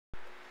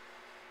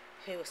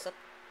Hey, what's up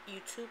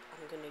YouTube?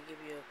 I'm going to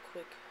give you a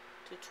quick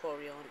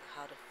tutorial on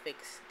how to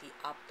fix the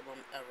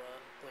Optimum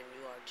error when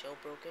you are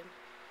jailbroken.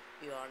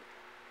 You are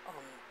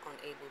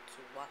unable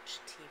to watch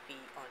TV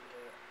on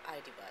your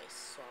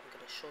iDevice. So I'm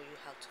going to show you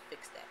how to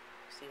fix that.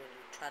 See, when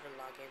you try to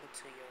log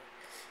into your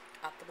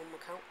Optimum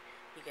account,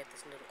 you get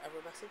this little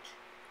error message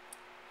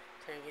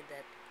telling you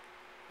that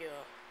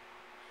you're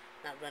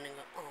not running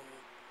an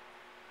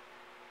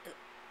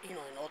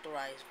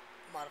authorized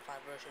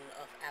modified version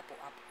of Apple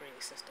operating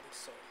system.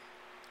 So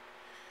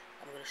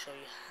I'm going to show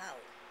you how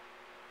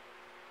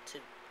to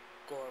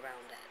go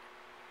around that.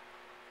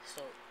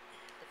 So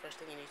the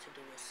first thing you need to do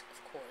is, of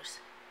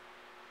course,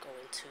 go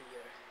into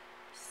your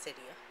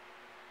Cydia,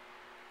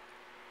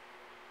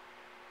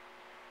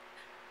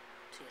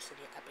 to your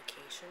Cydia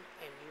application,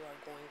 and you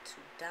are going to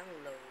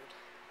download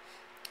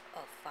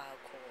a file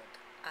called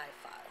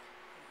iFile.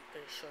 I'm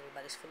pretty sure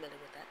everybody's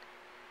familiar with that.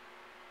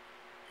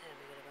 And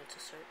we're going to go into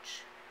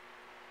search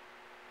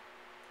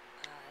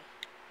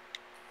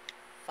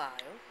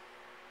iFile.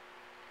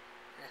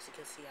 And as you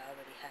can see, I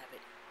already have it.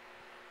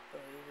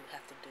 What we would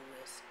have to do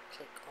is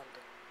click on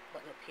the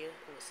button up here.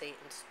 It will say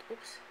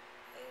oops,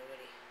 I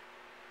already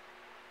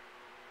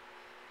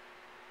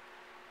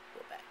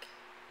go back.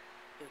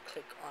 You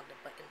click on the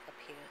button up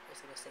here.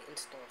 It's going to say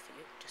install for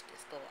you. Just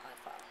install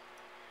iFile.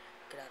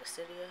 Get out of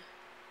Cydia,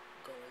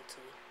 go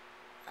into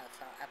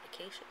iFile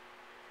application,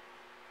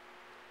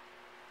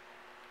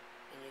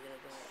 and you're going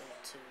to go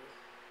into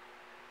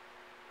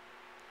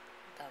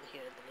down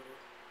here the little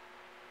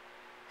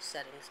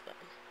settings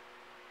button,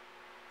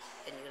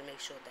 and you're going to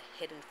make sure the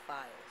hidden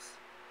files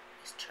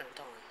is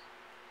turned on.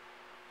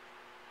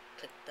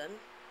 Click done,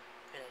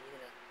 and then you're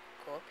going to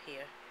go up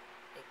here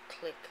and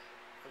click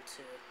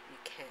until you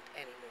can't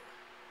anymore.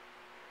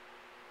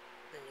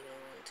 Then you're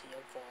going to go into your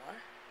VAR.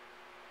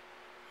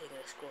 You're going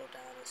to scroll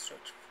down and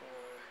search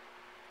for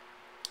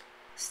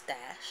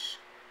stash.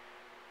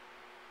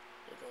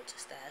 You're going to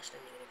stash,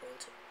 then you're going to go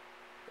into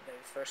the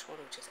very first one,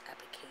 which is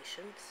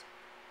applications,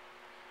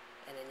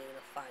 and then you're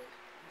going to find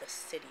the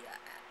Cydia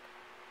app.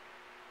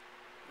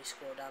 You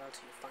scroll down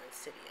until you find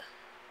Cydia,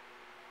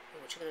 and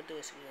what you're going to do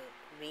is you're going to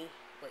you're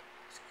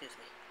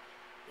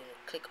going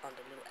to click on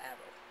the little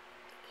arrow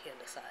here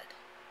on the side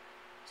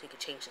so you can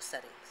change the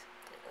settings.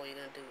 And all you're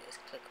going to do is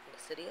click on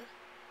the Cydia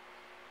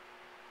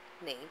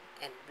name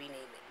and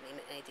rename it. Name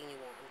it anything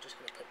you want. I'm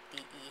just going to put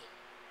DEB,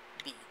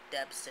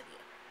 Deb Cydia.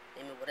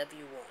 Name it whatever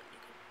you want.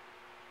 You can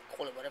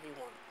call it whatever you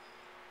want.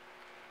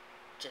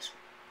 Just,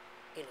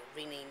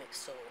 rename it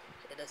so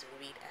it doesn't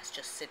read as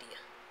just Cydia.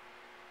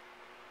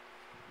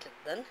 Click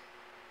done.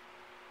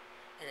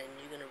 And then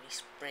you're going to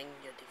respring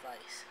your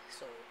device.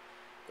 So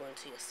go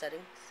into your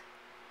settings.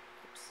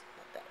 Oops,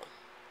 not that one.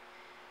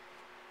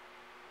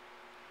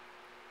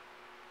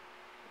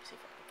 Let me see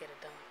if I can get it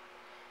done.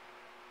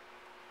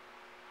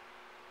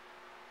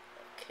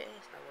 Okay,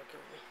 it's not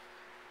working with me.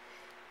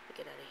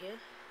 Get out of here.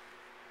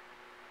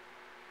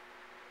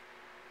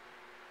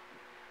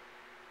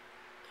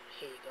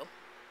 Here you go.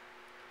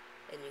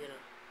 And you're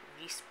gonna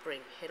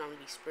respring. Hit on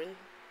respring.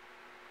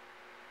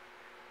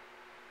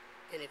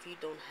 And if you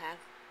don't have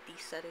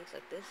these settings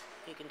like this,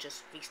 you can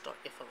just restart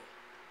your phone.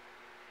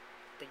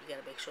 But you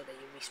gotta make sure that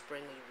you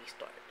respring or you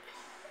restart.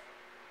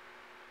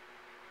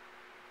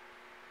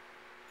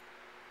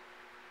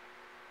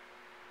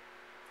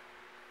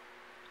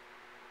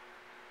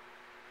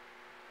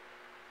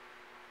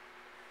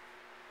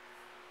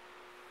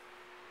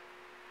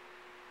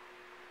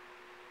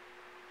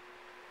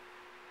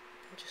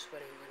 I'm just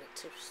waiting on it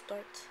to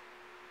start.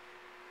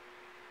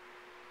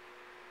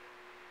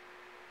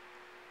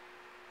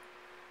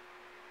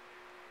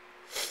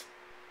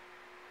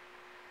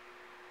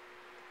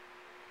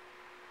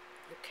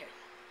 Okay.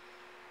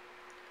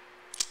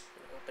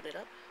 Open it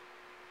up.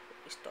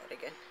 Restart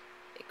again.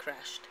 It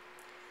crashed.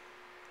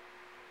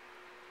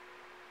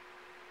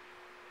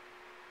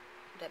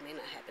 That may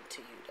not happen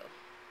to you though.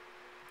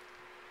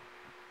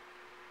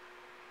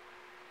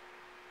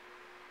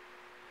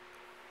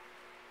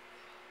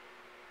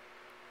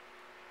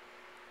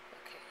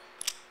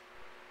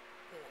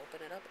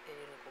 Open it up and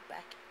you're going to go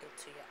back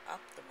into your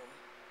Optimum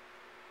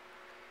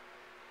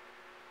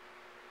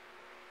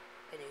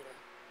and you're going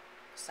to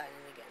sign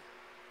in again.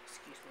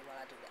 Excuse me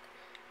while I do that.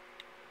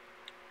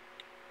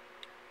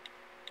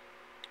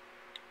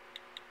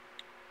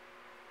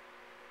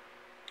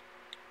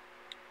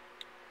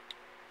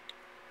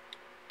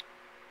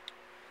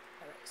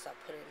 Alright, so I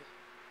put in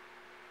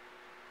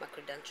my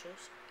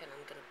credentials and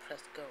I'm going to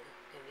press go,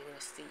 and you're going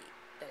to see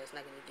that it's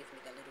not going to give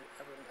me that little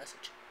error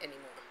message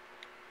anymore.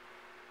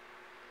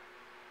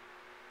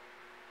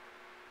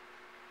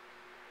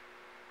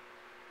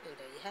 And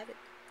there you have it.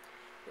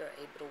 You're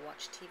able to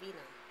watch TV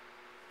now.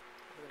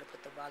 I'm going to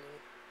put the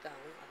volume down.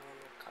 I don't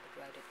want to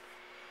copyright it.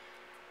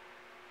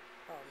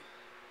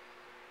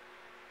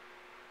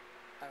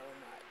 I don't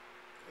want my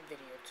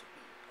video to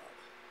be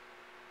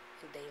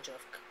in danger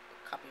of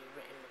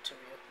copywritten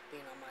material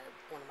being on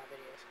one of my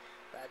videos.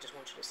 But I just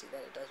want you to see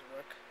that it does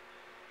work.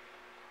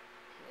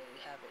 And there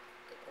you have it.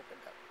 It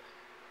opened up.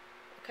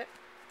 Okay.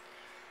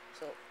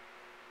 So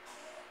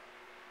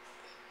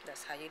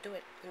that's how you do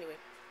it. Anyway,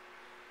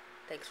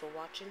 thanks for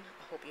watching.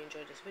 I hope you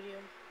enjoyed this video.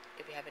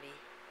 If you have any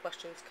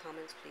questions,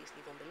 comments, please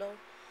leave them below.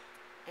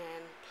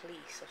 And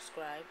please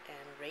subscribe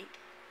and rate.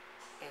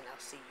 And I'll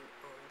see you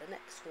on the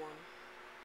next one.